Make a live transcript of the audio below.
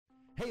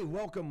Hey,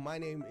 welcome. My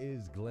name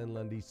is Glenn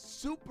Lundy.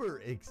 Super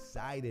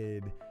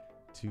excited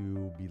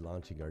to be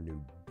launching our new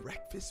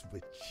Breakfast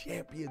with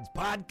Champions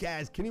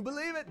podcast. Can you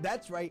believe it?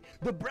 That's right.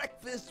 The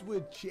Breakfast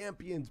with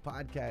Champions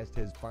podcast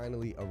has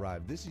finally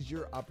arrived. This is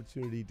your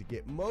opportunity to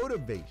get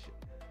motivation,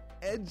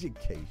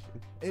 education,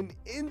 and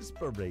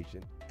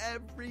inspiration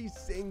every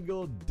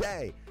single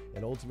day.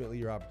 And ultimately,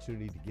 your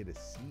opportunity to get a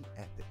seat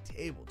at the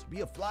table, to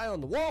be a fly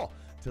on the wall,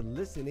 to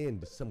listen in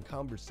to some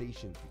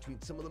conversations between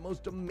some of the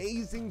most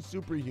amazing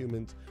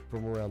superhumans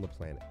from around the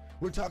planet.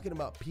 We're talking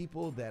about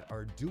people that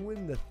are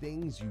doing the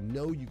things you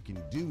know you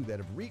can do, that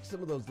have reached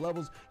some of those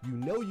levels you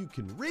know you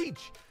can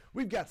reach.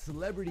 We've got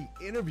celebrity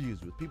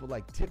interviews with people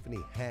like Tiffany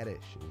Haddish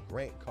and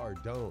Grant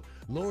Cardone,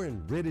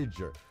 Lauren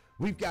Rittiger.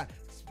 We've got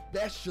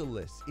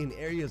specialists in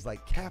areas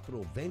like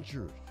capital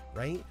ventures,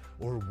 right?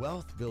 Or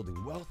wealth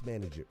building, wealth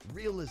management,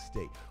 real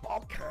estate,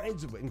 all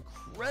kinds of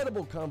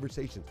incredible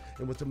conversations.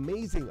 And what's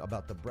amazing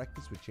about the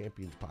Breakfast with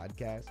Champions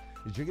podcast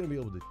is you're going to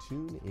be able to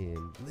tune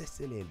in,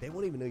 listen in. They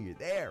won't even know you're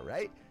there,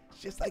 right? It's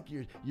just like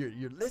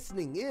you're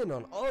listening in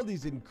on all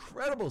these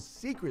incredible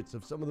secrets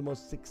of some of the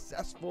most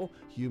successful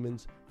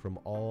humans from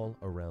all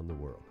around the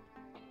world.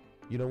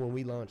 You know, when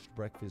we launched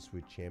Breakfast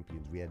with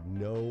Champions, we had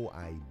no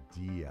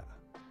idea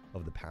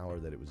of the power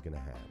that it was going to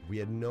have. We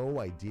had no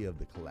idea of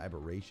the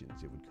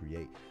collaborations it would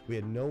create. We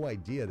had no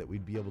idea that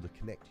we'd be able to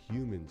connect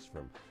humans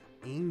from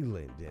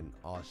England and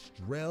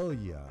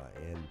Australia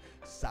and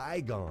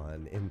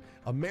Saigon and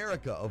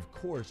America, of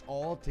course,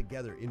 all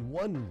together in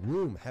one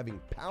room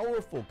having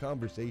powerful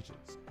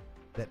conversations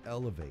that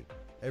elevate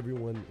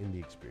everyone in the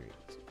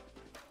experience.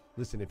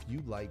 Listen, if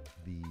you like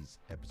these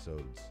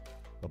episodes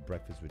of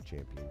Breakfast with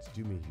Champions,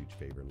 do me a huge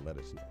favor and let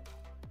us know.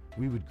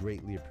 We would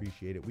greatly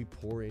appreciate it. We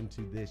pour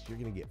into this. You're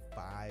going to get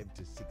 5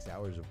 to 6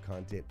 hours of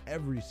content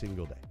every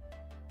single day,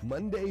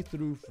 Monday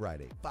through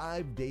Friday,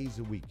 5 days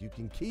a week. You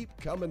can keep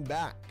coming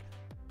back.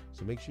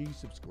 So make sure you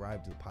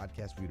subscribe to the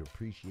podcast. We'd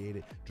appreciate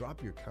it.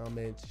 Drop your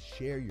comments,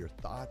 share your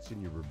thoughts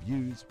and your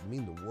reviews. It would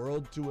mean the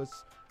world to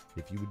us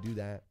if you would do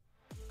that.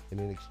 And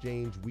in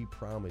exchange, we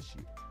promise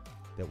you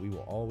that we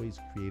will always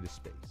create a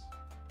space,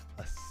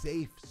 a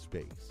safe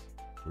space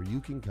where you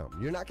can come.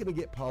 You're not going to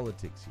get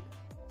politics here.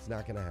 It's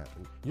not going to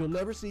happen. You'll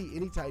never see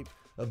any type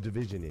of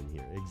division in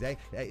here.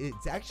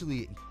 It's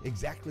actually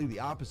exactly the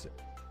opposite.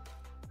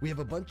 We have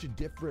a bunch of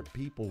different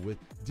people with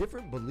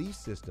different belief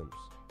systems,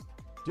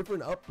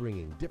 different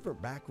upbringing, different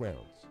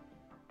backgrounds.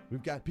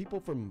 We've got people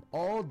from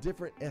all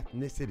different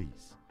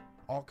ethnicities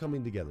all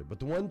coming together. But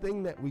the one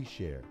thing that we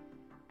share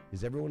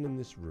is everyone in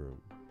this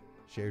room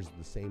shares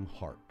the same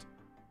heart.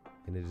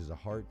 And it is a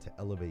heart to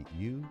elevate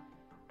you,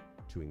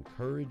 to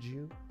encourage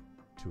you,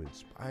 to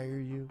inspire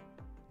you,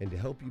 and to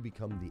help you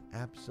become the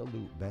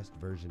absolute best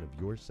version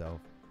of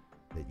yourself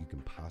that you can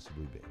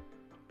possibly be.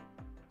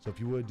 So if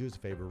you would, do us a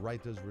favor,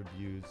 write those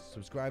reviews,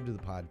 subscribe to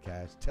the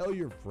podcast, tell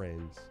your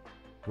friends.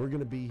 We're going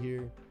to be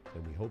here,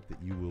 and we hope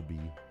that you will be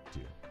too.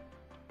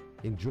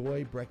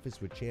 Enjoy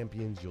Breakfast with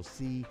Champions. You'll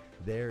see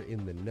there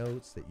in the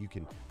notes that you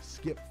can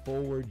skip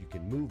forward, you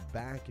can move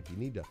back. If you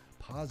need to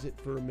pause it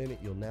for a minute,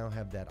 you'll now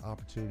have that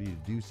opportunity to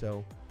do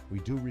so. We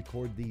do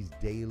record these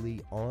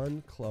daily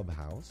on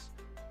Clubhouse.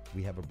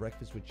 We have a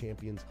Breakfast with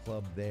Champions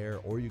club there,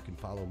 or you can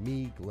follow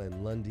me,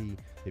 Glenn Lundy,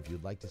 if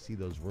you'd like to see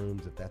those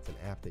rooms. If that's an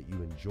app that you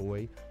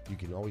enjoy, you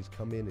can always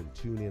come in and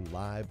tune in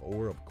live,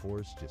 or of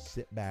course, just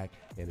sit back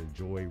and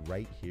enjoy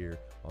right here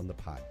on the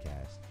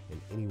podcast and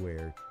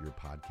anywhere your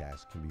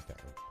podcast can be found.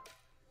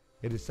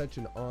 It is such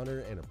an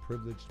honor and a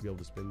privilege to be able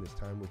to spend this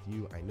time with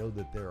you. I know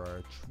that there are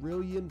a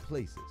trillion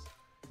places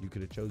you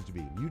could have chose to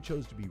be. You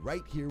chose to be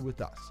right here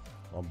with us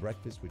on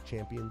Breakfast with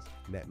Champions,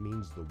 and that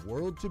means the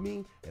world to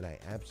me, and I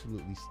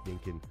absolutely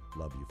stinking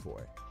love you for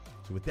it.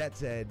 So with that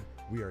said,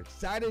 we are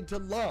excited to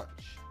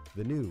launch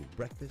the new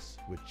Breakfast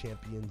with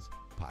Champions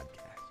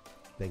podcast.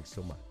 Thanks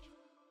so much.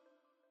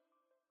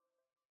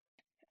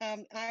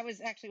 I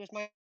was actually, it was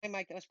my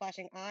mic that was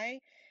flashing.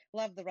 I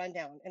love the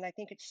rundown, and I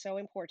think it's so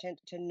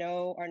important to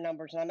know our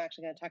numbers. And I'm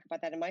actually going to talk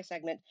about that in my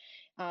segment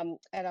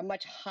at a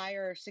much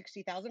higher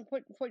 60,000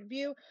 foot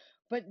view.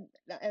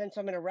 And so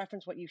I'm going to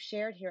reference what you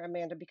shared here,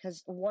 Amanda,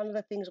 because one of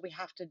the things we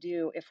have to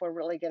do if we're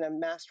really going to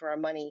master our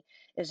money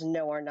is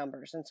know our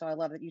numbers. And so I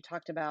love that you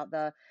talked about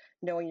the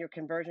knowing your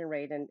conversion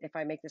rate. And if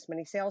I make this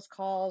many sales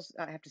calls,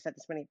 I have to set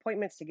this many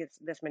appointments to get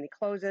this many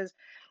closes.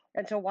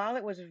 And so while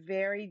it was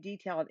very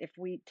detailed, if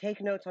we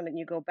take notes on it and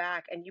you go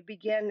back and you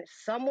begin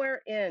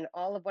somewhere in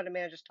all of what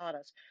Amanda just taught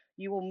us,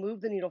 you will move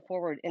the needle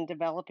forward in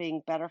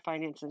developing better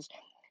finances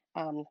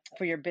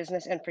for your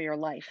business and for your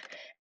life.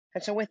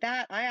 And so with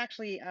that, I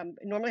actually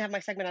normally have my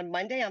segment on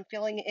Monday. I'm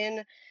filling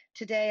in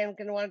today. I'm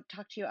going to want to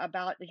talk to you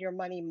about your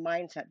money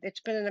mindset.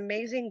 It's been an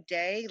amazing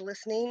day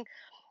listening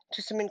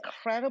to some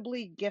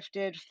incredibly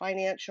gifted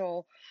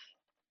financial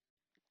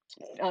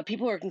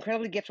people who are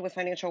incredibly gifted with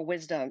financial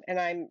wisdom. And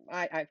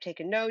I've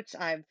taken notes.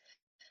 I've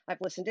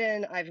listened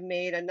in. I've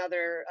made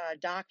another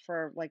doc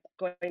for like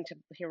going to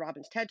hear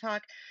Robin's TED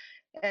Talk.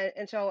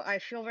 And so I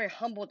feel very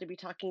humbled to be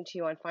talking to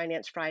you on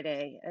Finance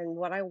Friday. And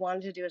what I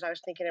wanted to do is I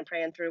was thinking and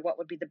praying through what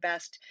would be the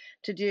best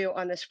to do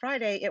on this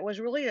Friday. It was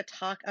really to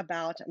talk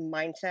about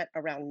mindset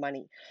around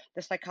money,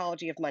 the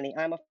psychology of money.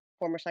 I'm a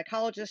former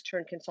psychologist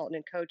turned consultant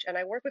and coach, and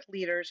I work with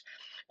leaders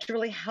to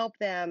really help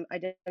them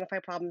identify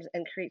problems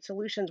and create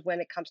solutions when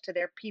it comes to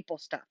their people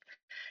stuff,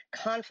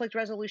 conflict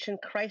resolution,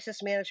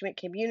 crisis management,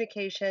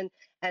 communication,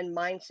 and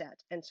mindset.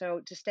 And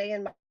so to stay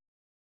in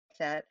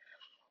mindset,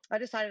 I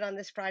decided on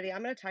this Friday,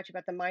 I'm going to talk to you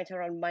about the mindset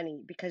around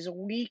money because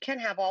we can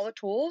have all the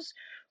tools.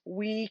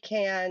 We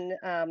can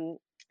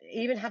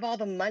even have all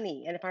the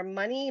money. And if our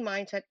money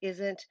mindset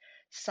isn't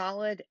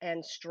solid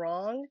and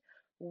strong,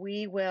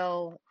 we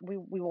will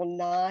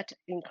not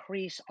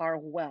increase our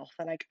wealth.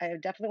 And I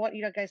definitely want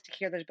you guys to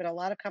hear there's been a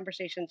lot of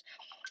conversations.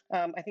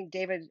 I think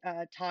David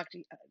talked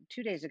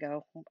 2 days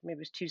ago, maybe it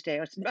was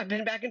Tuesday. I've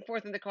been back and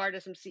forth in the car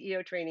to some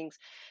CEO trainings.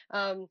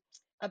 Um,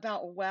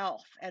 about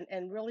wealth and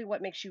really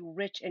what makes you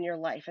rich in your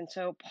life. And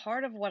so,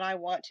 part of what I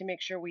want to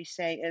make sure we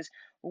say is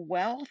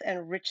wealth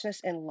and richness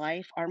in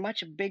life are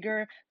much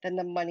bigger than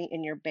the money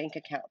in your bank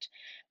account.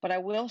 But I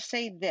will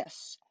say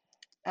this,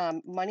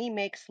 money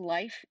makes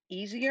life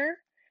easier,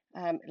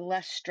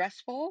 less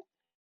stressful.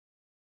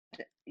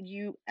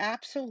 You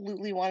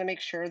absolutely want to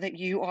make sure that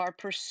you are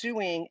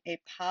pursuing a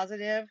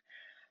positive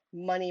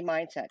money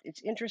mindset.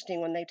 It's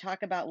interesting when they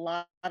talk about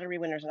lottery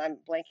winners, and I'm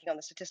blanking on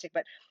the statistic,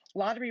 but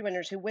lottery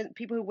winners who win,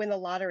 people who win the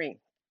lottery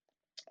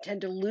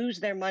tend to lose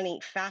their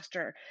money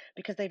faster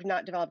because they've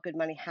not developed good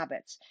money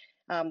habits.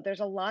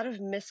 There's a lot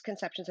of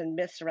misconceptions and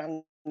myths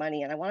around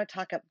money, and I want to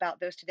talk about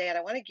those today. And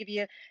I want to give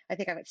you, I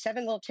think I've got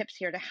 7 little tips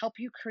here to help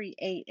you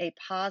create a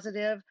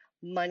positive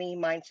money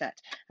mindset.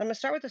 I'm going to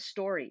start with a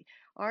story.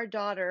 Our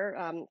daughter,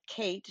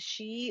 Kate,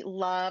 she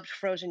loved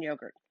frozen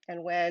yogurt.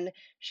 And when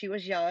she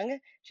was young,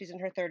 she's in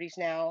her 30s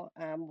now,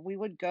 we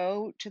would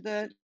go to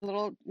the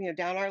little,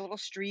 down our little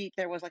street.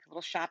 There was like a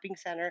little shopping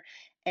center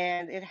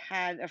and it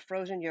had a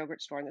frozen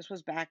yogurt store. And this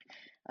was back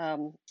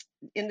um,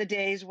 in the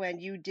days when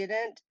you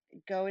didn't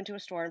go into a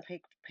store and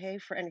pay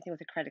for anything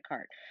with a credit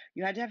card.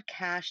 You had to have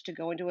cash to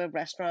go into a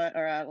restaurant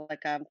or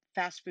like a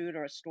fast food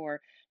or a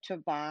store to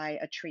buy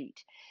a treat.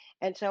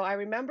 And so I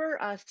remember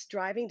us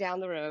driving down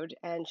the road,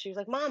 and she was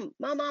like,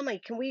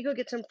 Mommy, can we go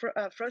get some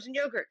frozen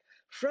yogurt,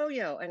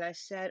 Froyo?" And I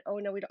said, "Oh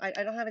no, we don't.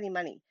 I don't have any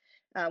money.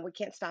 We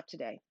can't stop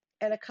today."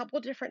 And a couple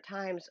different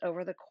times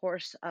over the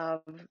course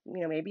of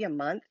maybe a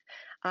month,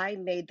 I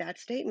made that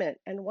statement.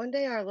 And one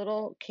day, our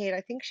little Kate,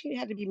 I think she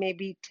had to be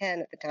maybe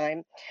 10 at the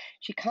time,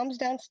 she comes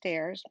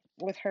downstairs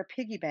with her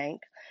piggy bank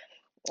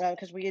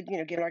because we had,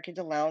 given our kids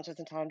allowances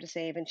and taught them to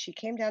save. And she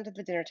came down to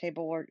the dinner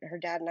table where her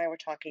dad and I were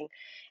talking,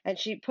 and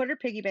she put her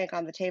piggy bank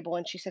on the table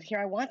and she said, "Here,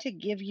 I want to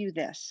give you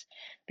this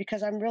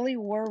because I'm really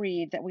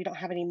worried that we don't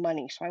have any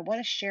money. So I want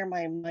to share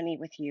my money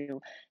with you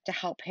to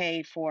help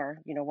pay for,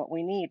 what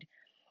we need."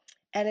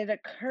 And it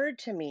occurred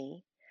to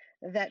me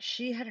that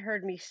she had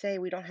heard me say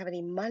we don't have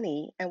any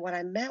money. And what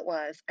I meant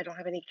was I don't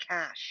have any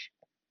cash.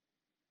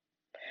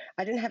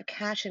 I didn't have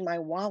cash in my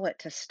wallet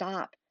to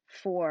stop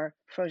for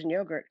frozen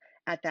yogurt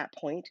at that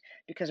point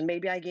because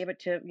maybe I gave it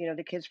to,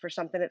 the kids for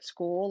something at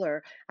school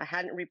or I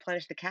hadn't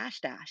replenished the cash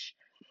stash.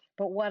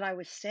 But what I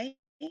was saying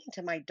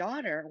to my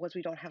daughter was,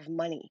 we don't have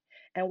money.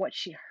 And what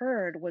she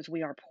heard was,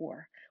 we are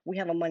poor. We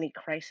have a money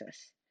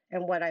crisis.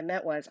 And what I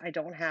meant was, I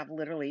don't have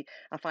literally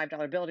a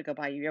 $5 bill to go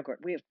buy you yogurt.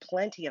 We have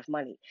plenty of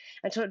money.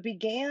 And so it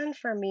began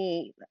for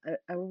me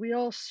a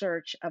real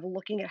search of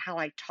looking at how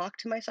I talk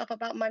to myself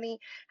about money,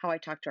 how I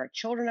talk to our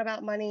children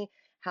about money,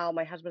 how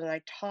my husband and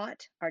I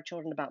taught our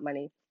children about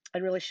money,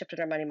 and really shifted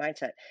our money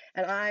mindset.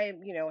 And I,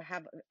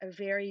 have a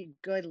very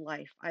good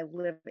life. I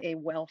live a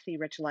wealthy,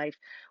 rich life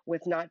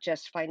with not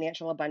just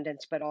financial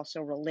abundance, but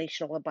also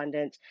relational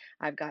abundance.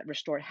 I've got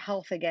restored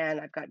health again.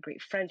 I've got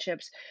great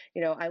friendships.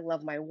 I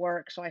love my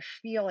work. So I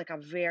feel like a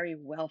very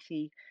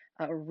wealthy,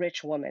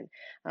 rich woman.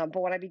 But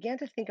when I began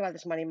to think about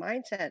this money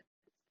mindset,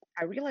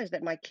 I realized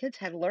that my kids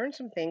had learned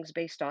some things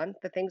based on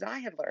the things I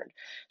had learned.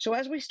 So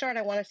as we start,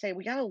 I want to say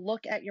we got to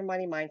look at your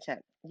money mindset.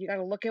 You got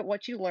to look at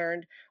what you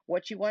learned,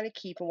 what you want to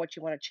keep, and what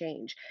you want to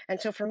change. And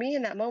so for me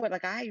in that moment,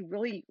 like I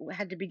really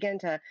had to begin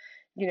to,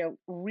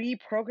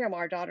 reprogram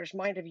our daughter's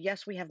mind of,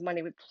 yes, we have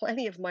money, with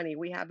plenty of money.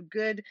 We have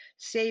good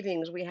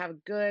savings. We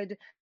have good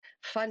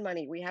fun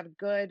money. We have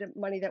good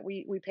money that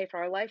we pay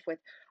for our life with.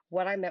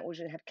 What I meant was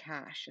you have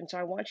cash. And so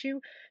I want you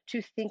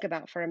to think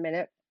about for a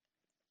minute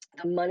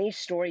the money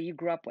story you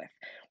grew up with.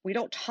 We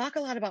don't talk a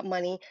lot about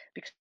money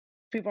because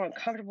people are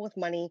uncomfortable with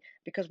money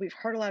because we've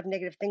heard a lot of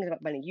negative things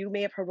about money. You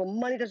may have heard, well,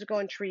 money doesn't grow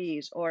on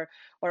trees, or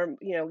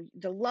the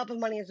love of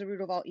money is the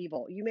root of all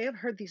evil. You may have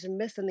heard these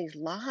myths and these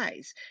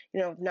lies,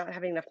 of not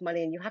having enough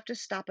money, and you have to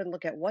stop and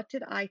look at what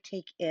did I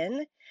take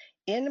in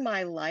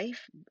my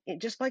life,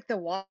 just like the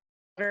water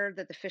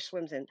that the fish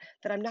swims in,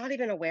 that I'm not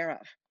even aware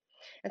of.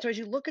 And so as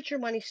you look at your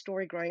money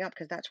story growing up,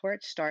 because that's where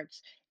it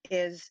starts,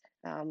 is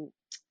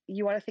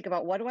you want to think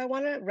about, what do I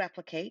want to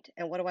replicate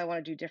and what do I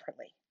want to do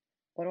differently?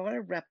 What do I want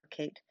to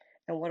replicate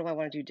and what do I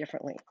want to do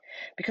differently?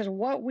 Because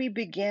what we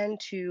begin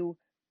to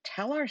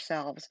tell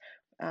ourselves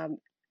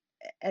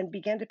and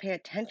begin to pay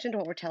attention to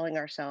what we're telling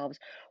ourselves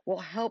will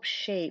help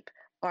shape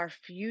our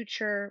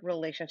future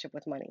relationship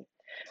with money.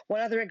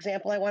 One other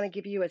example I want to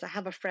give you is I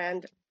have a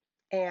friend,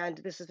 and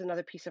this is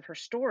another piece of her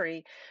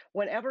story.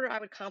 Whenever I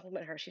would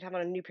compliment her, she'd have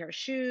on a new pair of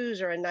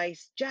shoes or a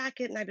nice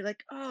jacket, and I'd be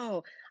like,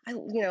 "Oh,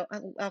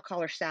 I'll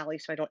call her Sally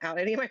so I don't out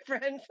any of my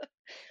friends."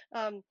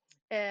 um,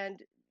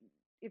 and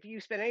if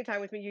you spend any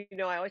time with me, you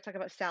know I always talk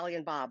about Sally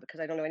and Bob because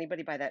I don't know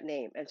anybody by that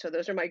name, and so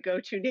those are my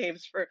go-to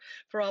names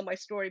for all my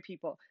story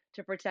people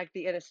to protect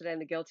the innocent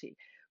and the guilty.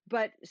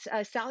 But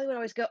Sally would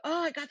always go,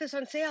 "Oh, I got this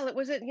on sale. It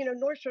was at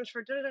Nordstrom's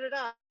for da da da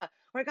da,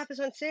 or I got this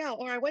on sale,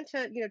 or I went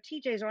to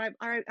TJ's, or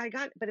I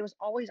got." But it was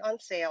always on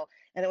sale,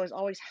 and it was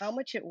always how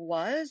much it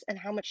was and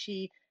how much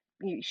she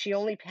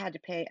only had to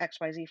pay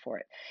XYZ for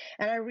it.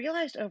 And I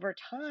realized over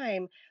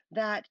time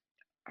that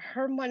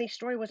her money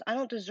story was, I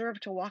don't deserve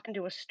to walk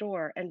into a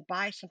store and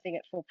buy something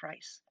at full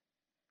price.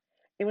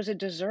 It was a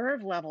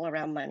deserve level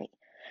around money.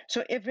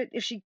 So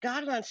if she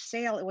got it on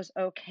sale, it was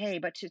okay.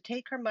 But to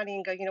take her money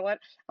and go, you know what,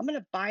 I'm going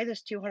to buy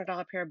this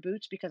 $200 pair of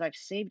boots because I've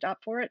saved up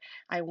for it.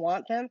 I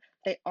want them.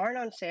 They aren't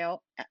on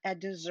sale. I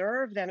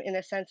deserve them in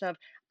a sense of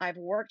I've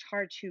worked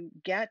hard to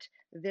get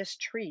this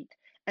treat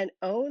and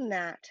own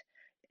that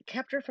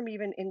kept her from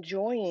even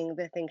enjoying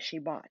the things she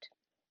bought.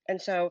 And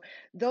so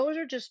those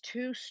are just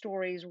two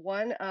stories,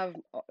 one of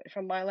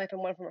from my life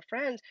and one from a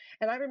friend's.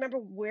 And I remember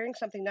wearing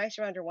something nice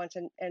around her once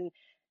and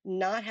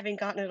not having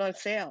gotten it on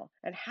sale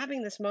and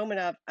having this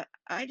moment of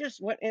I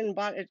just went in and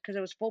bought it because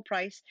it was full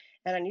price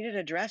and I needed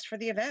a dress for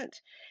the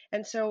event.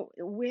 And so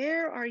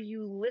where are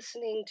you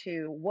listening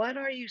to? What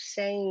are you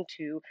saying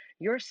to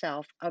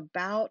yourself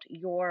about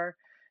your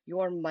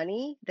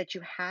money that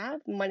you have,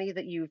 money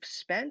that you've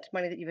spent,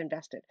 money that you've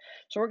invested?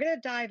 So we're going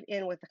to dive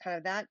in with the kind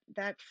of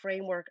that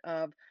framework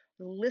of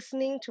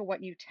listening to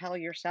what you tell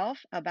yourself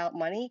about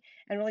money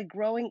and really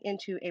growing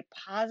into a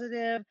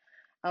positive,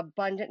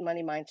 abundant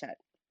money mindset.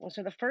 And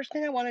so the first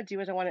thing I want to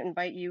do is I want to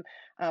invite you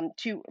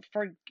to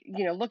for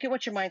look at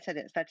what your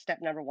mindset is. That's step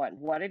number one.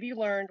 What have you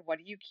learned? What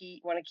do you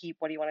want to keep?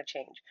 What do you want to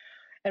change?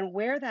 And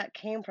where that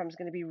came from is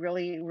going to be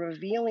really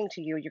revealing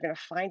to you. You're going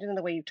to find it in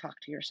the way you talk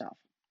to yourself.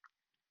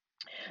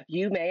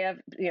 You may have,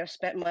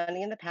 spent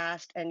money in the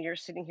past and you're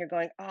sitting here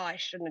going, "Oh, I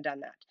shouldn't have done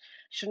that.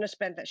 Shouldn't have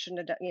spent that,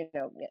 shouldn't have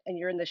done, and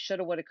you're in the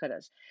shoulda, woulda,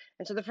 couldas."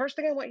 And so the first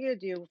thing I want you to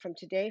do from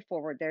today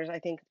forward, there's, I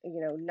think,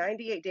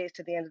 98 days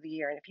to the end of the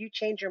year. And if you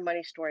change your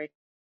money story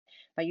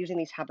by using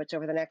these habits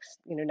over the next,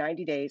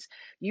 90 days,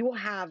 you will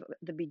have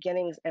the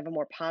beginnings of a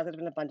more positive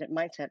and abundant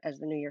mindset as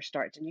the new year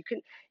starts. And you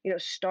can,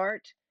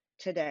 start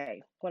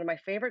today. One of my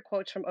favorite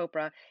quotes from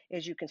Oprah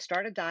is, "You can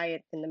start a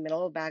diet in the middle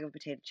of a bag of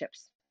potato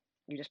chips.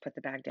 You just put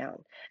the bag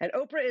down." And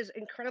Oprah is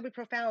incredibly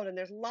profound, and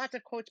there's lots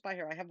of quotes by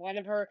her. I have one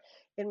of her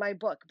in my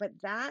book, but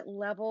that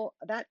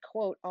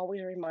quote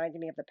always reminded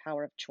me of the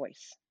power of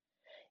choice.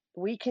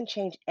 We can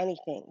change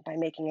anything by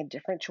making a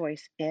different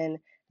choice in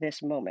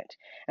this moment.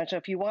 And so,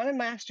 if you want to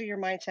master your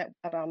mindset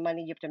about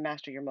money, you have to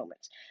master your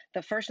moments.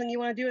 The first thing you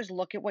want to do is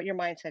look at what your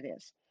mindset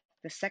is.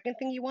 The second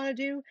thing you want to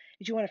do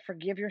is you want to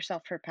forgive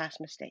yourself for past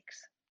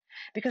mistakes.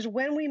 Because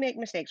when we make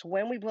mistakes,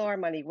 when we blow our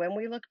money, when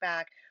we look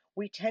back,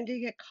 we tend to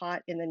get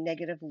caught in the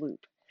negative loop.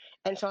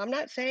 And so I'm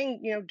not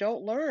saying,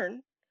 don't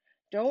learn,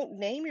 don't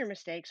name your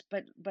mistakes,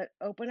 but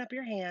open up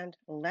your hand,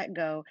 let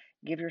go,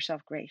 give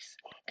yourself grace.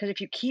 Because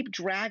if you keep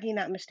dragging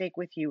that mistake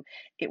with you,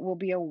 it will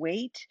be a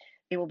weight,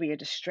 it will be a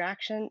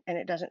distraction, and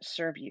it doesn't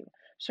serve you.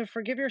 So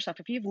forgive yourself.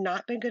 If you've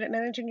not been good at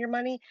managing your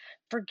money,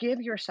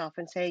 forgive yourself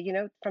and say,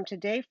 from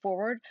today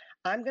forward,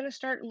 I'm going to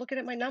start looking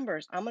at my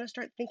numbers. I'm going to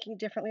start thinking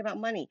differently about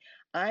money.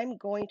 I'm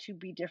going to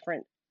be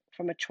different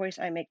from a choice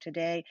I make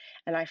today.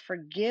 And I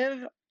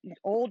forgive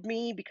old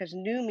me because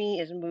new me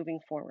is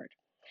moving forward.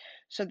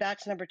 So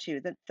that's number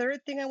two. The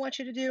third thing I want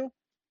you to do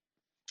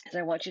is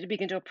I want you to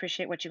begin to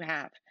appreciate what you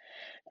have.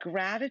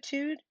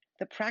 Gratitude,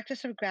 the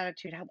practice of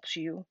gratitude helps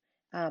you.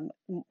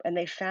 And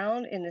they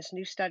found in this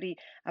new study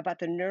about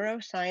the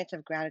neuroscience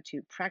of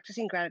gratitude,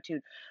 practicing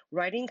gratitude,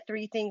 writing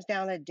three things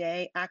down a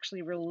day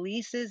actually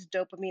releases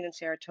dopamine and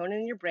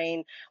serotonin in your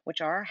brain, which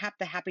are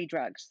the happy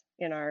drugs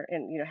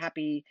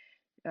happy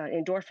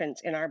endorphins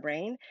in our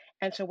brain.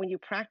 And so when you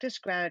practice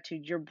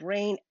gratitude, your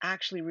brain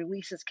actually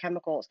releases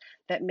chemicals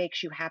that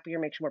makes you happier,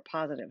 makes you more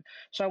positive.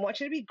 So I want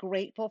you to be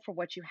grateful for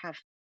what you have.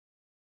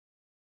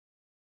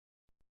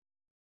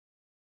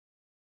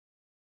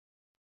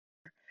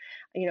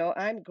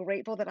 I'm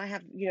grateful that I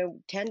have,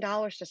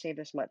 $10 to save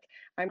this month.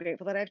 I'm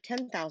grateful that I have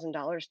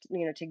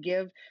 $10,000, to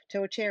give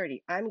to a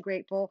charity. I'm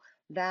grateful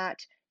that,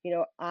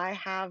 I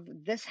have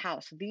this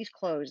house, these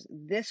clothes,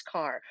 this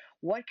car.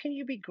 What can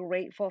you be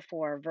grateful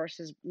for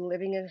versus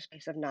living in a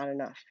space of not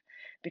enough?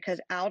 Because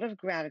out of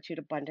gratitude,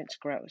 abundance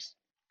grows.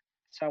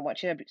 So I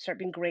want you to start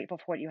being grateful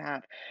for what you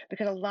have.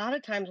 Because a lot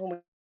of times when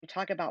we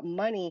talk about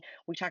money,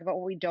 we talk about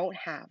what we don't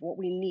have, what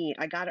we need.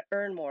 I got to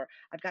earn more.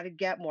 I've got to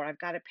get more. I've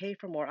got to pay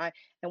for more.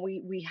 And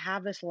we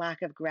have this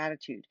lack of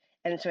gratitude.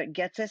 And so it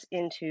gets us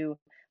into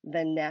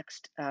the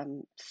next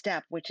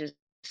step, which is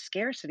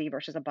scarcity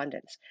versus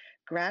abundance.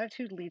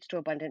 Gratitude leads to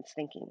abundance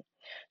thinking.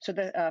 So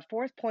the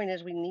fourth point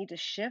is we need to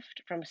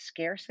shift from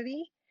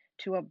scarcity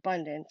to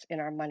abundance in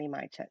our money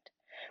mindset.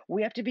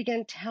 We have to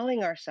begin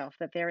telling ourselves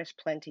that there is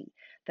plenty,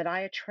 that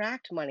I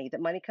attract money,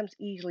 that money comes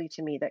easily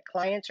to me, that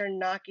clients are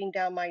knocking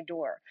down my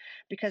door.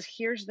 Because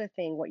here's the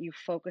thing, what you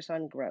focus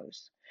on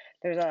grows.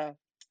 There's a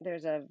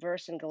there's a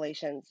verse in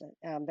Galatians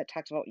that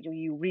talks about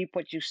you reap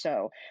what you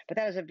sow, but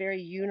that is a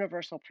very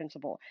universal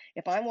principle.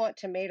 If I want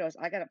tomatoes,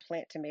 I got to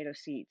plant tomato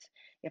seeds.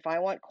 If I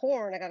want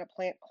corn, I got to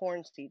plant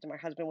corn seeds. My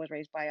husband was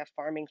raised by a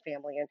farming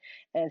family,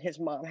 and his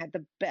mom had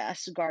the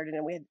best garden,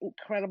 and we had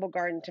incredible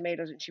garden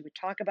tomatoes. And she would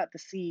talk about the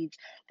seeds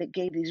that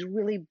gave these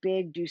really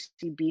big,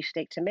 juicy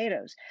beefsteak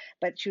tomatoes.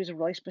 But she was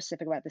really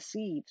specific about the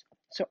seeds.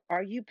 So,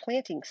 are you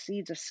planting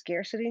seeds of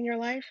scarcity in your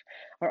life,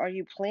 or are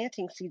you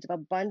planting seeds of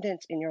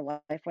abundance in your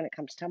life when it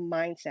comes to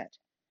mindset?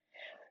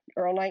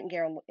 Earl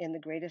Nightingale in the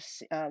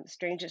greatest,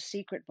 strangest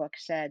secret book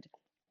said,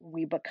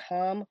 "We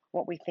become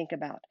what we think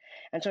about."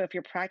 And so, if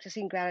you're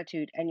practicing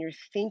gratitude and you're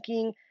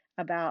thinking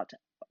about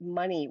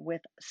money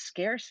with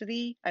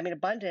scarcity, I mean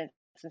abundance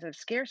instead of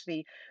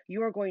scarcity,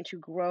 you are going to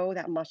grow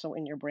that muscle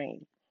in your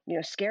brain.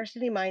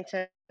 Scarcity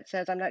mindset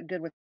says, "I'm not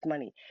good with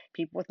money."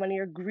 People with money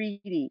are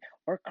greedy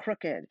or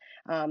crooked.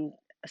 Um,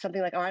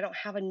 Something like, "Oh, I don't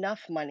have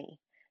enough money."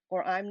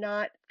 Or I'm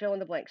not fill in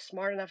the blank,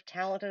 smart enough,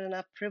 talented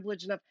enough,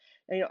 privileged enough.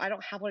 I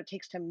don't have what it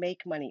takes to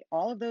make money.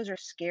 All of those are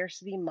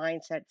scarcity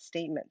mindset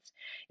statements.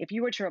 If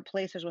you were to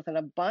replace those with an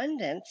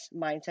abundance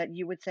mindset,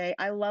 you would say,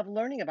 "I love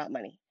learning about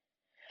money."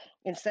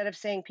 Instead of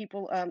saying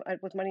people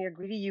with money are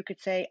greedy, you could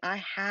say, "I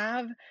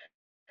have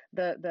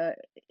the the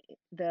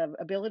the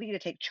ability to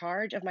take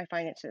charge of my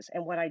finances,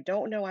 and what I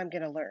don't know, I'm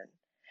going to learn."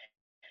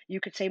 You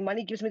could say,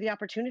 "Money gives me the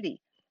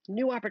opportunity,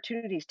 new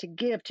opportunities to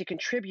give, to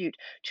contribute,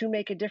 to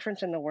make a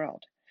difference in the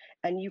world."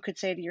 And you could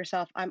say to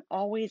yourself, "I'm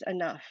always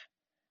enough.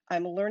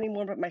 I'm learning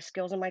more, but my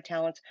skills and my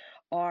talents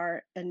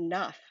are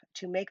enough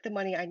to make the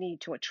money I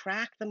need to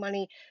attract the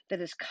money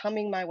that is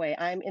coming my way.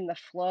 I'm in the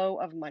flow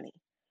of money."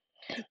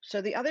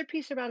 So, the other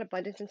piece about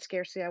abundance and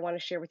scarcity I want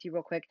to share with you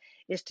real quick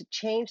is to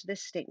change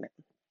this statement.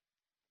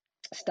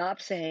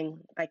 Stop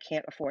saying, "I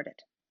can't afford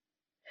it,"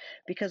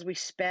 because we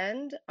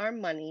spend our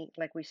money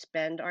like we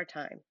spend our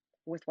time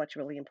with what's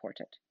really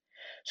important.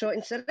 So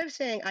instead of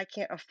saying, "I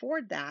can't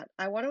afford that,"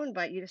 I want to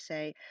invite you to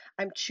say,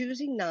 "I'm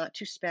choosing not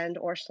to spend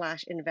or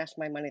slash invest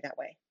my money that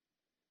way.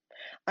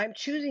 I'm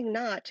choosing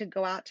not to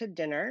go out to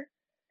dinner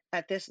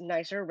at this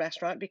nicer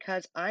restaurant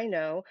because I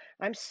know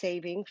I'm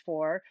saving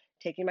for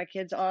taking my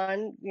kids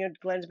on,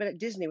 Glenn's been at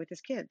Disney with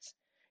his kids.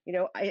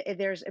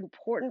 There's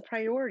important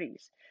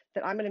priorities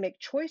that I'm going to make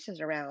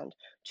choices around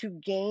to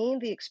gain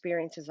the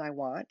experiences I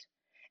want."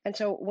 And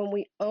so when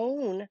we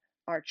own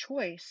our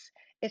choice,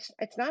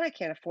 it's not I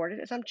can't afford it,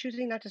 it's I'm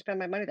choosing not to spend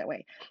my money that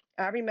way.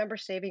 I remember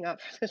saving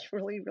up for this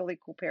really, really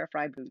cool pair of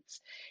Frye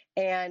boots.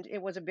 And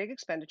it was a big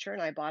expenditure,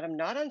 and I bought them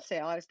not on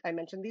sale. I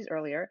mentioned these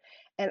earlier.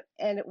 And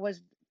it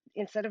was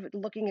instead of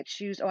looking at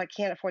shoes, "Oh, I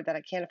can't afford that.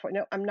 I can't afford."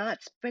 No, I'm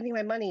not spending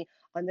my money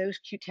on those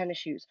cute tennis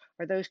shoes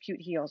or those cute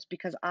heels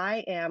because I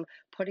am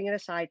putting it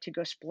aside to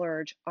go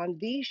splurge on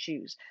these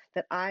shoes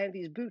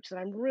these boots that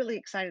I'm really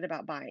excited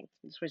about buying.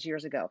 This was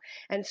years ago.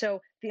 And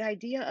so the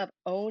idea of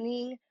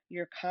owning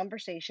your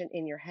conversation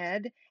in your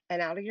head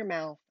and out of your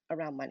mouth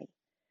around money.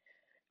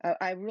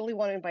 I really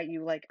want to invite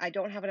you. Like, "I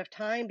don't have enough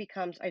time"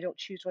 becomes, "I don't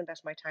choose to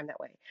invest my time that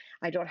way."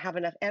 "I don't have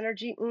enough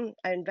energy."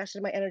 I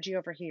invested my energy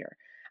over here.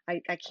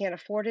 I can't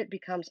afford it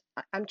becomes,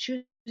 I'm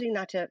choosing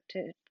not to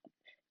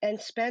and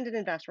spend and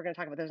invest. We're going to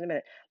talk about those in a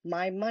minute.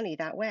 My money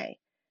that way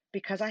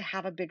because I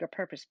have a bigger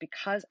purpose,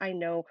 because I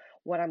know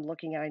what I'm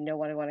looking at. I know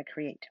what I want to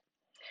create.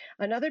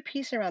 Another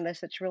piece around this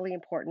that's really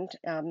important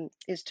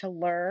is to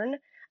learn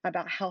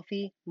about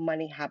healthy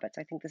money habits.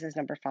 I think this is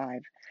number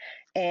 5.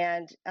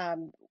 And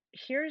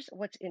here's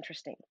what's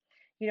interesting.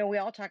 We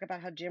all talk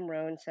about how Jim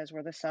Rohn says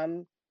we're the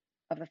sum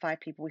of the 5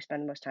 people we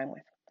spend the most time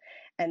with.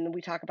 And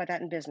we talk about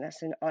that in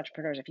business and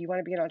entrepreneurs. If you want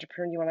to be an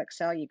entrepreneur and you want to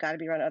excel, you got to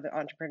be around other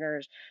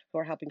entrepreneurs who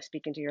are helping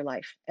speak into your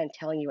life and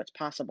telling you it's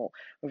possible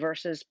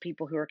versus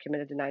people who are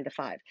committed to 9 to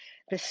 5.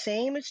 The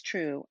same is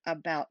true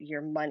about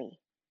your money.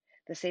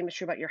 The same is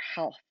true about your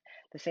health.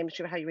 The same is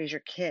true about how you raise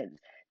your kids,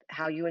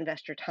 how you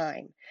invest your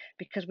time,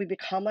 because we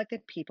become like the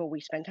people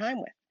we spend time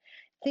with.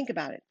 Think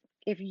about it.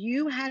 If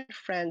you had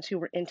friends who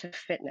were into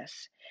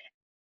fitness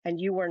and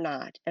you were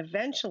not,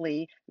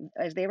 eventually,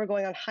 as they were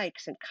going on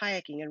hikes and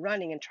kayaking and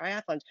running and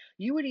triathlons,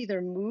 you would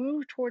either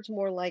move towards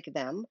more like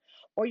them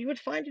or you would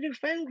find a new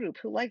friend group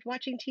who liked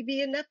watching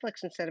TV and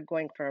Netflix instead of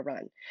going for a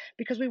run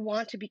because we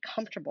want to be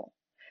comfortable.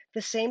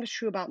 The same is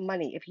true about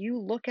money. If you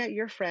look at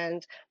your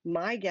friends,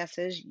 my guess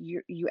is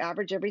you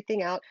average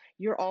everything out,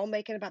 you're all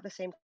making about the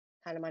same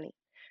kind of money.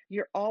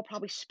 You're all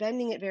probably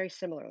spending it very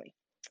similarly.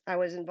 I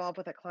was involved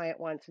with a client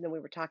once, and then we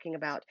were talking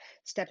about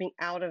stepping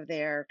out of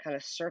their kind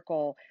of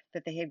circle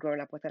that they had grown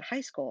up with in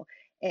high school.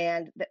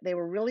 and they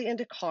were really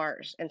into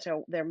cars. And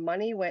so their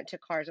money went to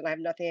cars. And I have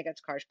nothing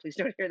against cars. Please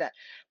don't hear that.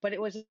 But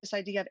it was this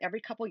idea of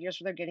every couple of years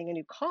where they're getting a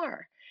new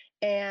car.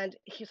 And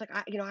he's like,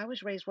 I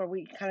was raised where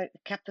we kind of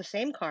kept the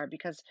same car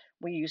because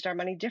we used our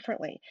money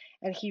differently.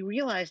 And he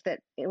realized that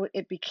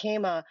it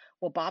became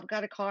well, Bob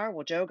got a car.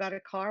 Well, Joe got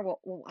a car.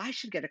 Well, I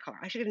should get a car.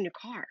 I should get a new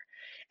car.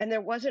 And there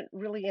wasn't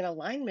really an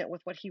alignment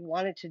with what he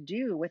wanted to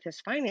do with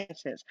his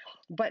finances.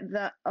 But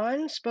the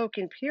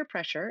unspoken peer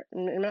pressure,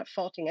 and I'm not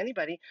faulting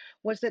anybody,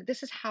 was that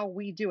this is how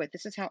we do it.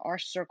 This is how our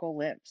circle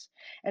lives.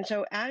 And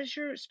so as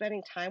you're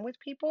spending time with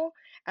people,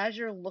 as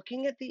you're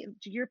looking at do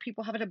your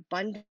people have an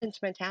abundance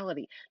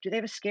mentality? Do they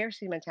have a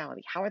scarcity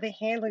mentality? How are they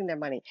handling their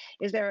money?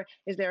 Is there,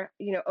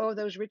 oh,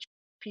 those rich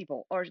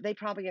people, or they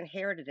probably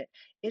inherited it?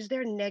 Is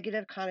there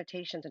negative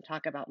connotations and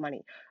talk about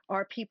money?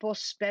 Are people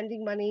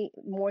spending money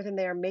more than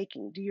they are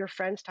making? Do your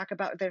friends talk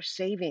about their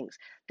savings,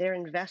 their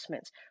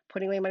investments,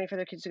 putting away money for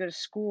their kids to go to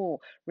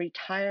school,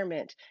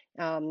 retirement,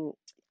 um,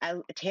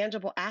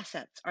 tangible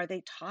assets? Are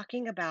they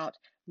talking about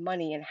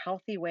money in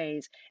healthy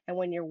ways? And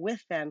when you're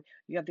with them,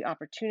 you have the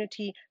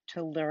opportunity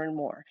to learn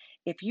more.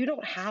 If you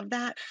don't have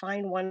that,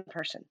 find one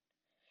person.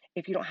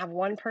 If you don't have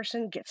one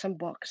person, get some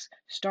books.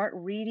 Start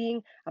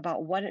reading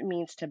about what it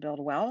means to build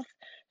wealth.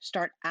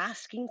 Start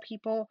asking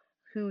people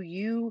who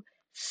you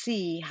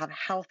see have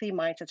healthy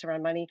mindsets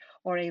around money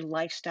or a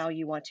lifestyle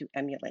you want to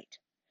emulate.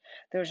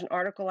 There was an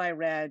article I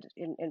read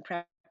in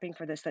prepping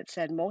for this that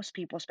said most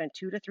people spend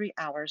 2 to 3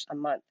 hours a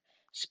month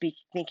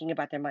thinking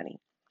about their money.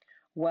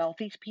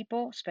 Wealthy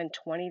people spend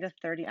 20 to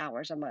 30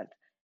 hours a month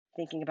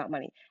thinking about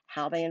money,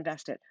 how they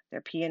invest it, their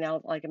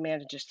P&L, like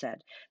Amanda just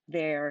said,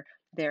 their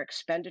their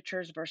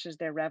expenditures versus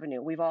their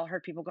revenue. We've all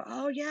heard people go,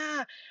 "Oh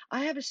yeah,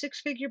 I have a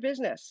six-figure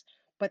business,"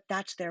 but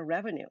that's their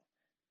revenue.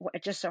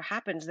 It just so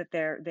happens that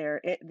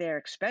their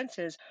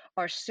expenses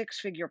are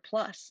six-figure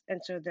plus,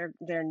 and so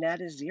their net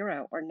is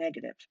zero or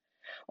negative,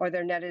 or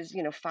their net is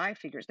five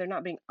figures. They're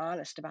not being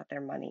honest about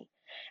their money.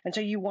 And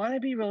so you want to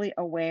be really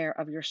aware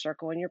of your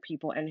circle and your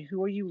people and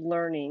who are you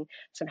learning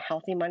some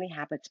healthy money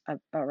habits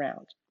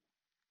around.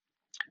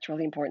 It's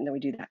really important that we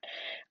do that.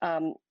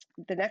 Um,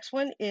 the next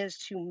one is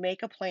to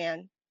make a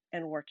plan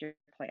and work your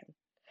plan.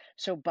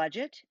 So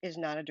budget is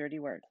not a dirty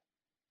word.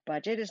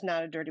 Budget is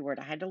not a dirty word.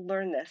 I had to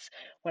learn this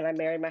when I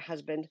married my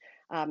husband,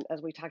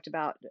 as we talked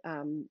about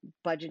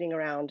budgeting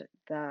around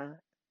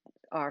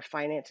our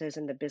finances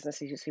and the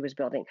businesses he was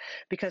building.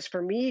 Because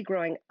for me,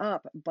 growing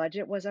up,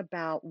 budget was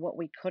about what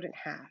we couldn't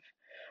have,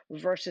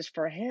 versus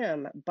for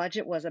him,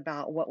 budget was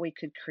about what we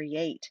could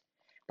create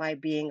by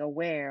being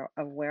aware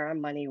of where our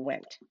money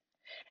went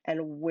and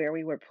where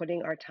we were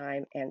putting our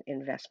time and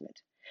investment.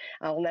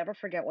 I'll never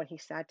forget when he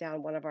sat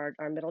down, one of our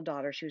middle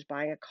daughters, she was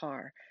buying a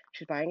car.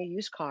 She was buying a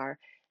used car.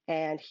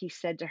 And he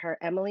said to her,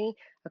 Emily,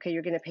 okay,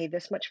 you're going to pay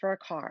this much for a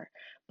car,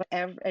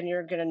 and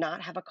you're going to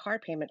not have a car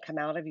payment come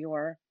out of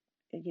your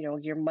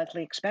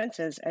monthly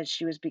expenses, as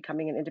she was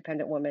becoming an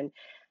independent woman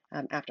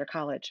after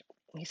college.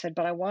 He said,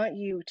 but I want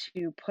you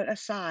to put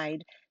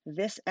aside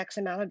this X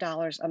amount of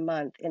dollars a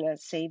month in a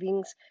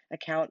savings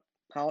account,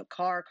 call it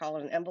car, call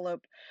it an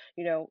envelope,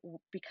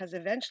 because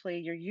eventually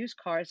your used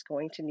car is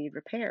going to need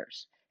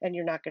repairs and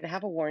you're not going to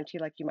have a warranty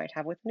like you might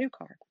have with a new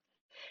car.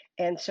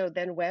 And so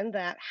then when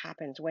that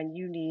happens, when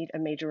you need a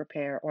major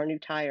repair or new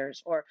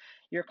tires or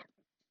your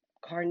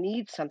car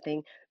needs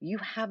something, you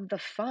have the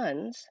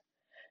funds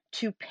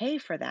to pay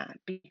for that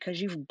because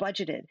you've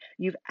budgeted,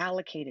 you've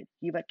allocated,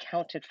 you've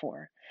accounted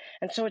for.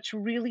 And so it's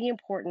really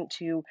important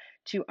to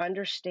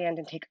understand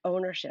and take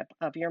ownership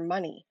of your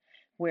money,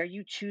 where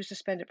you choose to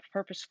spend it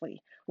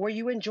purposefully, where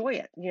you enjoy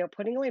it.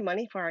 Putting away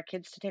money for our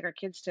kids to take our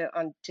kids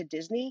to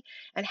Disney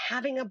and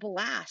having a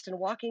blast and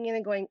walking in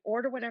and going,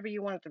 order whatever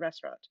you want at the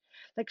restaurant.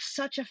 Like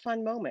such a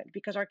fun moment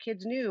because our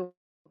kids knew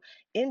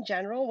in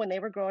general, when they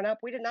were growing up,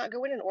 we did not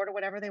go in and order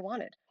whatever they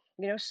wanted.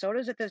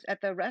 Sodas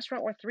at the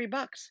restaurant were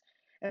 $3,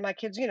 and my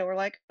kids, were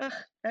like, ugh,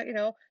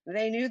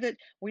 they knew that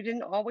we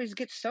didn't always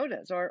get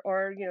sodas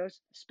or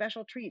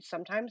special treats.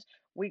 Sometimes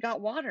we got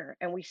water,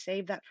 and we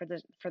saved that for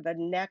the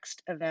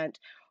next event.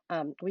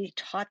 We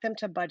taught them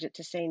to budget,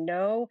 to say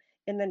no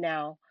in the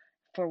now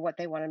for what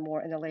they wanted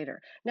more in the later.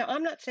 Now,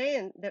 I'm not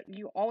saying that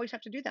you always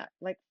have to do that.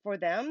 Like for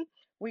them,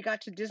 we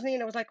got to Disney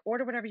and it was like,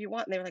 order whatever you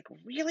want. And they were like,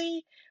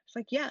 really? It's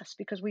like, yes,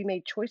 because we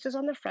made choices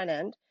on the front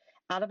end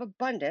out of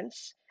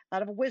abundance,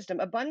 out of wisdom.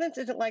 Abundance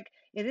isn't like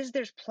it is,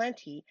 there's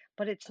plenty,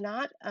 but it's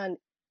not an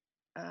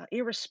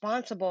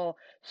irresponsible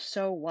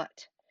so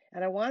what.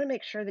 And I want to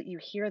make sure that you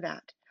hear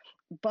that.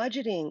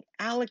 Budgeting,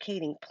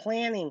 allocating,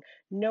 planning,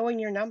 knowing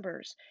your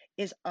numbers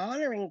is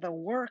honoring the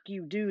work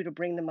you do to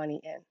bring the money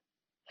in.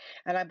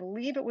 And I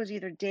believe it was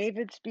either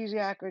David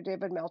Spizak or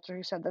David Meltzer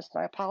who said this,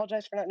 and I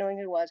apologize for not knowing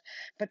who it was,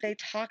 but they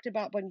talked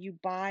about when you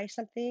buy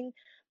something,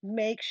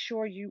 make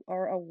sure you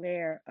are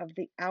aware of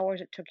the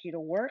hours it took you to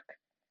work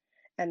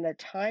and the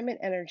time and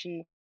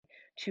energy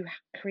to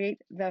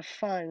create the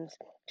funds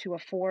to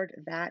afford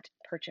that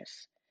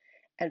purchase.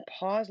 And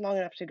pause long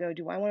enough to go,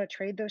 do I want to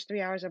trade those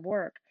 3 hours of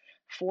work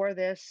for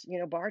this,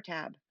 bar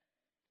tab?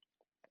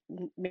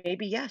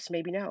 Maybe yes,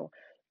 maybe no.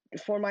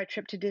 for my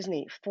trip to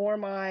Disney, for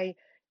my,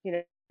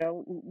 you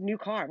new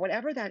car,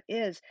 whatever that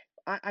is.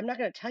 I'm not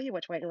going to tell you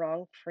what's right and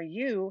wrong for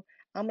you.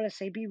 I'm going to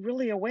say be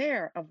really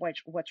aware of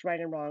what's right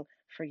and wrong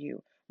for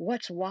you,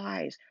 what's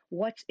wise,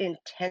 what's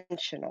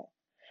intentional.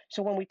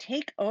 So when we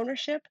take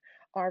ownership,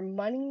 our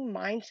money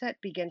mindset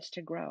begins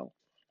to grow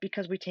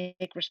because we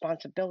take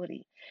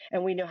responsibility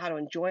and we know how to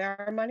enjoy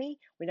our money.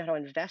 We know how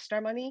to invest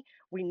our money.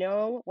 We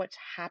know what's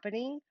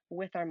happening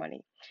with our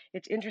money.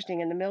 It's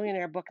interesting in the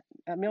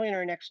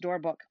Millionaire Next Door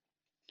book,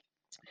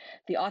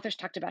 the authors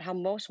talked about how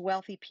most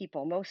wealthy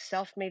people, most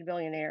self made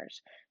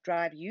millionaires,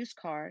 drive used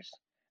cars,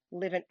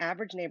 live in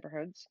average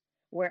neighborhoods,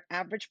 wear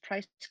average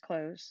priced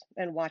clothes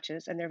and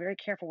watches, and they're very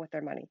careful with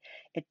their money.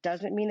 It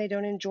doesn't mean they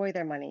don't enjoy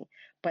their money,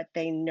 but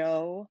they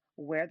know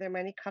where their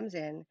money comes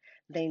in,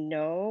 they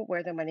know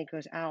where their money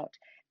goes out,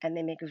 and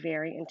they make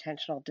very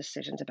intentional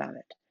decisions about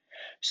it.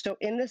 So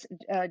in this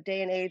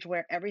day and age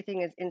where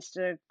everything is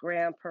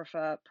Instagram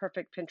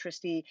perfect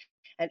Pinteresty,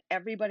 and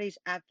everybody's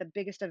at the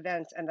biggest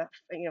events and the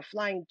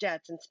flying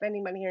jets and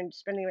spending money here and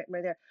spending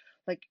money there,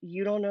 like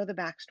you don't know the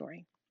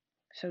backstory.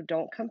 So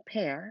don't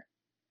compare,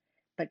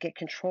 but get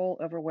control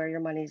over where your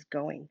money's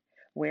going,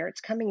 where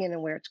it's coming in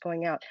and where it's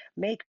going out.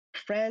 Make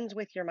friends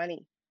with your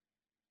money.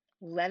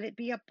 Let it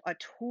be a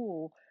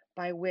tool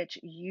by which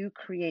you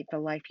create the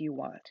life you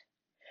want.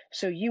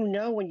 So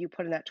when you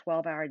put in that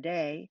 12-hour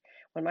day.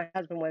 When my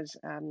husband was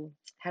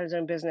had his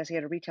own business, he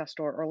had a retail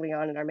store early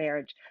on in our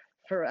marriage.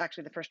 For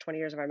actually the first 20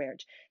 years of our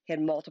marriage, he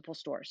had multiple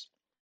stores,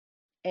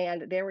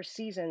 and there were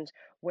seasons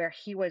where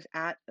he was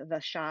at the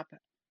shop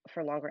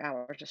for longer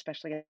hours,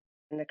 especially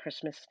in the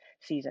Christmas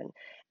season.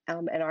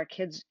 And our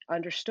kids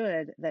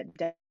understood that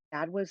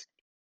dad was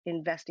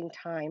investing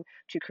time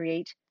to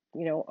create,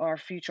 our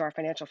future, our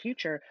financial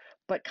future.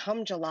 But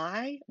come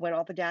July, when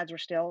all the dads were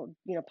still,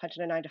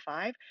 punching a 9 to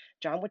 5,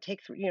 John would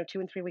take 2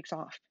 and 3 weeks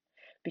off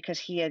because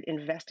he had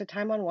invested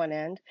time on one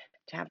end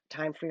to have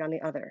time free on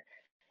the other.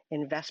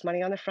 Invest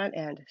money on the front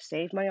end,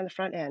 save money on the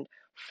front end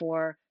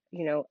for,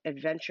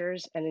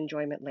 adventures and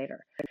enjoyment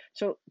later.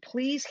 So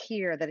please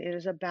hear that it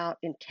is about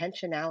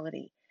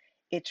intentionality.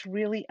 It's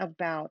really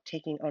about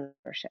taking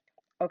ownership.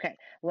 Okay,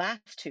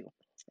 last two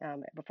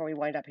before we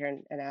wind up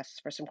here and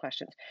ask for some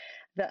questions.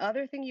 The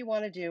other thing you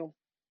want to do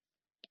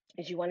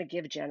is you want to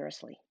give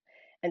generously.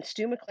 And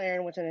Stu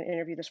McLaren was in an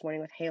interview this morning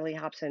with Haley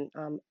Hobson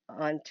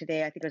on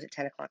today. I think it was at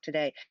 10 o'clock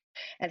today.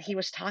 And he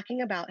was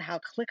talking about how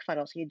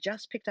ClickFunnels, he had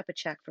just picked up a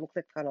check from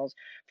ClickFunnels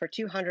for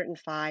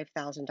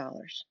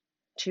 $205,000.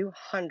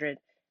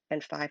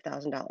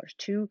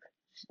 $205,000.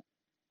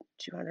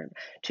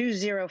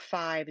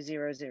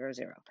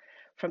 205,000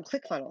 from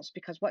ClickFunnels,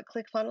 because what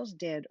ClickFunnels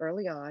did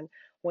early on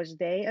was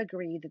they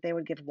agreed that they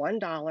would give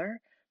 $1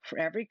 for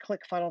every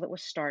ClickFunnel that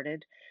was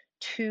started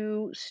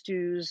to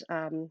Stu's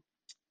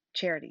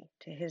charity,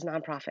 to his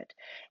nonprofit.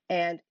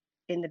 And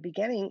in the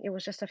beginning, it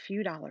was just a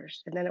few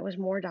dollars, and then it was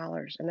more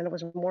dollars, and then it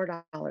was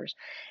more dollars.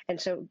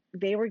 And so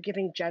they were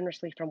giving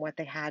generously from what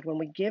they had. When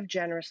we give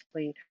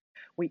generously,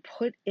 we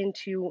put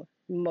into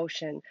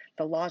motion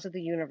the laws of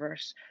the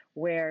universe,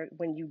 where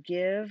when you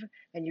give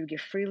and you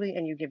give freely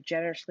and you give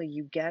generously,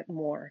 you get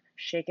more,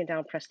 shaken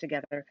down, pressed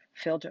together,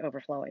 filled to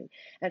overflowing.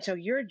 And so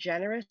your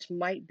generous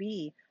might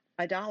be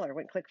 $1.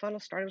 When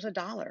ClickFunnels started, it was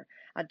 $1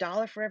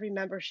 for every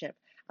membership,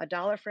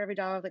 $1 for every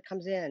dollar that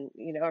comes in,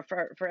 or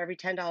for every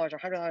 $10 or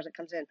 $100 that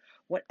comes in.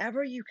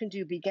 Whatever you can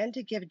do, begin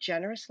to give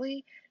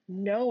generously,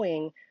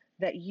 knowing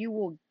that you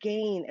will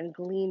gain and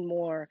glean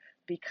more,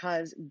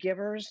 because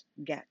givers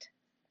get.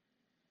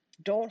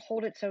 Don't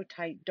hold it so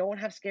tight. Don't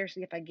have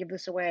scarcity. If I give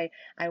this away,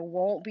 I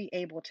won't be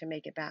able to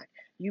make it back.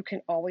 You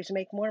can always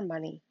make more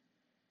money.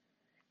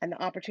 And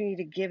the opportunity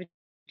to give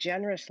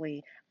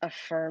generously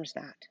affirms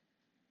that.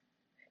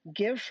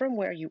 Give from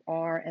where you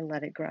are and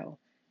let it grow.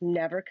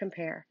 Never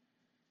compare.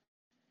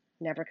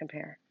 Never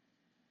compare.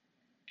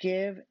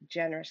 Give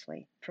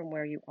generously from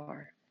where you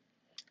are.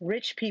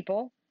 Rich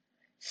people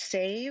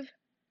save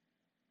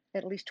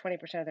at least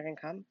 20% of their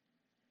income,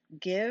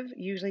 give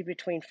usually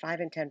between 5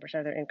 and 10%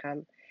 of their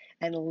income,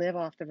 and live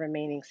off the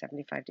remaining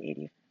 75 to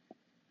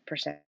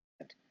 80%.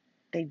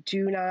 They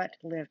do not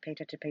live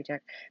paycheck to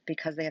paycheck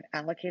because they have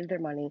allocated their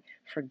money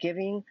for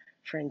giving,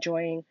 for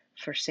enjoying,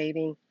 for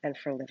saving, and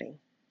for living.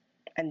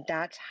 And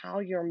that's how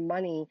your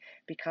money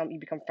you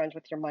become friends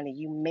with your money.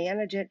 You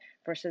manage it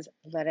versus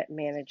let it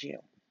manage you.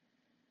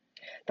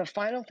 The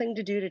final thing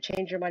to do to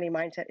change your money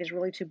mindset is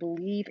really to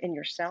believe in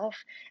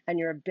yourself and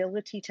your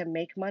ability to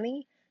make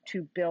money,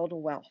 to build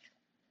wealth.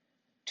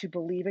 To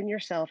believe in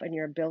yourself and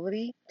your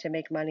ability to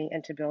make money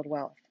and to build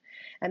wealth.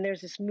 And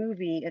there's this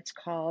movie, it's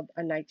called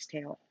A Knight's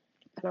Tale.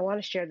 And I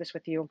want to share this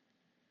with you.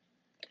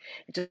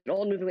 It's an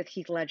old movie with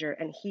Heath Ledger,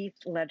 and Heath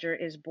Ledger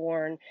is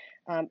born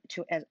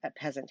as a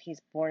peasant. He's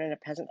born in a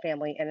peasant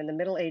family, and in the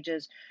Middle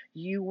Ages,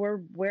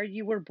 where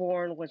you were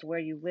born was where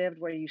you lived,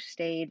 where you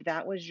stayed.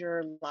 That was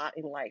your lot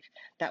in life.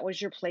 That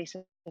was your place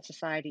in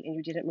society, and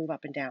you didn't move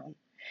up and down.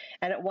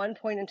 And at one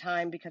point in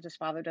time, because his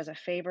father does a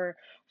favor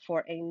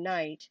for a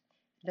knight,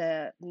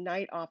 the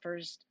knight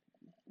offers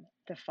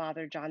the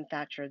father, John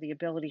Thatcher, the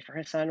ability for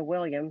his son,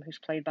 William, who's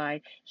played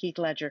by Heath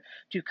Ledger,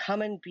 to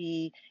come and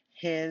be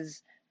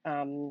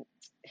um,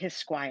 his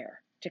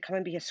squire, to come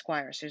and be his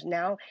squire. So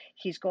now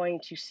he's going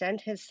to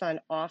send his son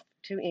off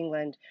to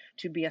England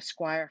to be a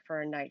squire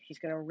for a night. He's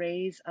going to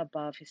raise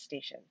above his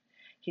station.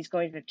 He's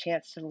going to get a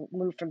chance to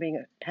move from being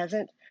a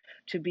peasant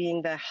to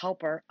being the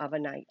helper of a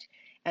knight.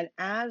 And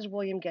as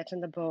William gets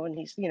in the boat, and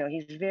he's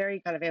very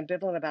kind of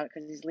ambivalent about it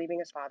because he's leaving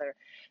his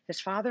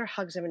father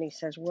hugs him and he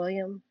says,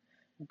 William,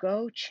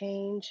 go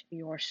change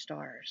your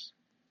stars.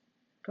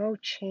 Go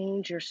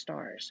change your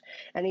stars.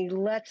 And he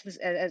lets this,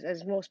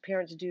 as most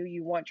parents do,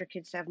 you want your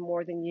kids to have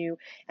more than you.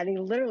 And he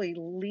literally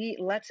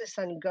lets his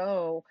son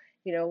go,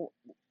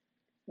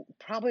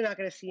 probably not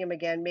going to see him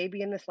again,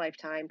 maybe in this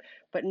lifetime,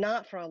 but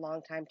not for a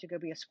long time, to go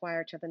be a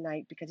squire to the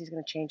knight, because he's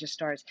going to change his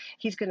stars.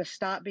 He's going to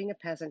stop being a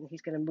peasant and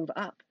he's going to move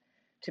up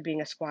to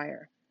being a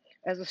squire.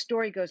 As the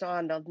story goes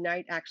on, the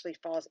knight actually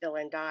falls ill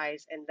and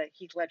dies, and the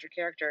Heath Ledger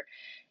character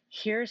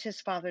hears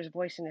his father's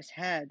voice in his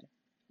head,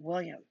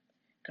 William,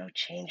 go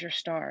change your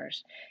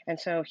stars. And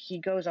so he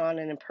goes on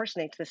and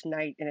impersonates this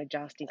knight in a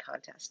jousting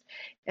contest.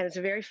 And it's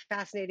a very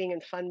fascinating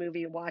and fun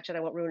movie. Watch it. I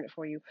won't ruin it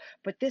for you.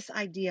 But this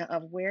idea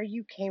of where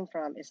you came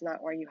from is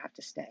not where you have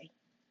to stay.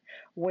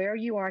 Where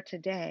you are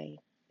today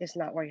is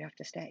not where you have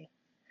to stay.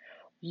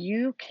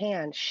 You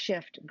can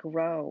shift,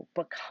 grow,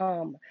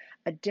 become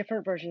a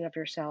different version of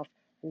yourself,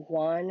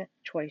 one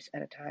choice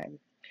at a time.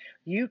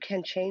 You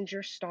can change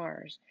your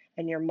stars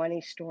and your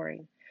money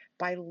story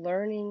by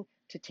learning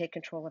to take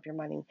control of your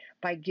money,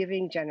 by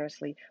giving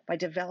generously, by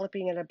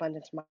developing an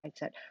abundance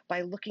mindset,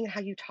 by looking at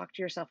how you talk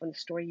to yourself and the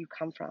story you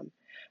come from,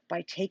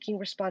 by taking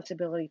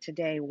responsibility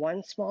today,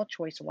 one small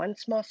choice, one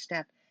small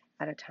step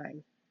at a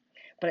time.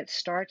 But it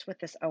starts with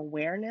this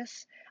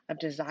awareness of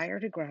desire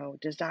to grow,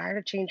 desire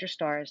to change your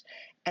stars,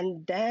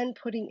 and then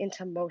putting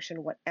into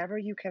motion whatever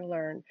you can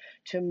learn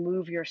to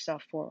move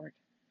yourself forward.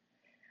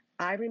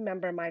 I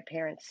remember my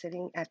parents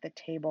sitting at the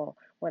table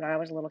when I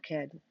was a little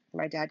kid.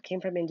 My dad came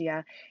from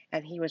India,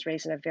 and he was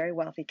raised in a very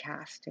wealthy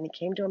caste. And he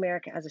came to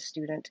America as a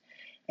student.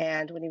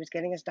 And when he was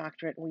getting his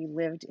doctorate, we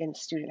lived in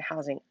student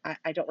housing.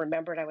 I don't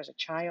remember it. I was a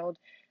child,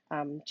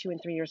 2 and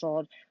 3 years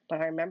old.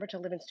 But I remember to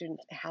live in student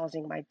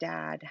housing, my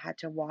dad had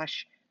to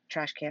wash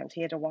trash cans.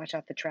 He had to wash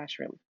out the trash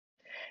room.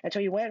 And so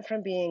he went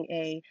from being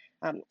a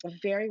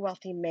very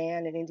wealthy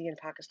man in India and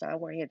Pakistan,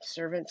 where he had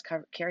servants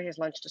carry his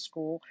lunch to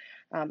school,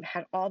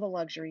 had all the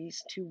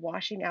luxuries, to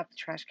washing out the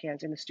trash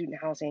cans in the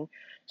student housing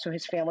so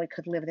his family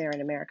could live there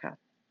in America.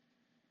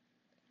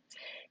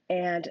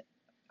 And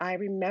I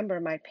remember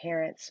my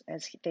parents,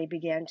 as they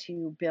began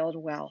to build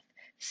wealth,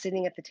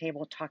 sitting at the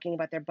table, talking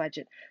about their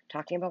budget,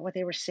 talking about what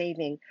they were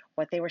saving,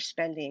 what they were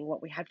spending,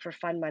 what we had for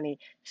fun money,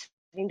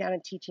 sitting down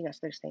and teaching us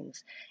those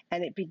things.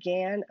 And it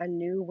began a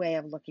new way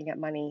of looking at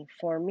money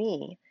for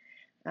me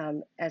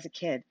as a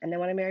kid. And then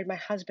when I married my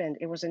husband,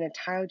 it was an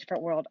entirely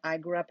different world. I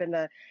grew up in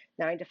the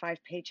 9-to-5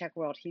 paycheck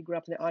world. He grew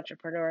up in the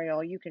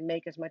entrepreneurial, you can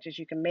make as much as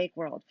you can make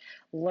world,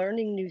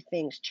 learning new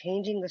things,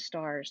 changing the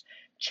stars,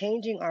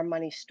 changing our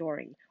money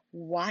story,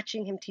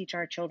 watching him teach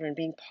our children,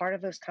 being part of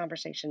those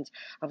conversations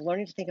of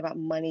learning to think about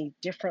money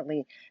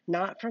differently,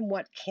 not from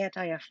what can't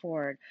I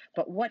afford,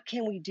 but what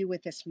can we do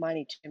with this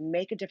money to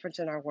make a difference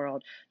in our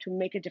world, to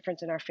make a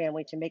difference in our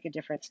family, to make a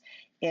difference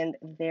in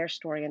their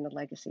story and the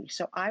legacy.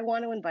 So I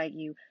want to invite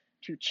you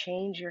to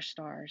change your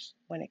stars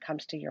when it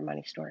comes to your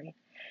money story,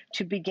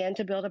 to begin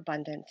to build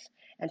abundance,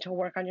 and to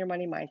work on your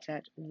money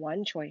mindset,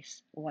 one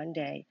choice, one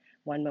day,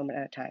 one moment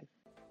at a time.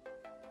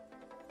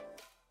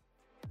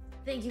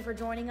 Thank you for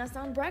joining us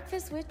on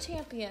Breakfast with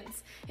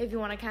Champions. If you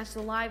want to catch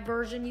the live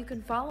version, you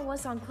can follow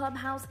us on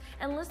Clubhouse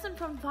and listen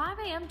from 5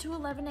 a.m. to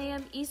 11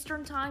 a.m.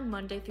 Eastern Time,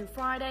 Monday through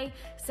Friday,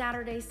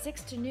 Saturdays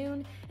 6 to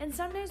noon, and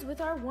Sundays with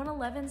our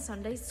 1:11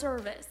 Sunday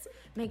service.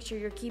 Make sure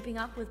you're keeping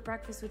up with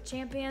Breakfast with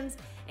Champions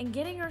and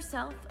getting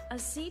yourself a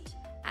seat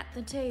at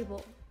the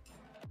table.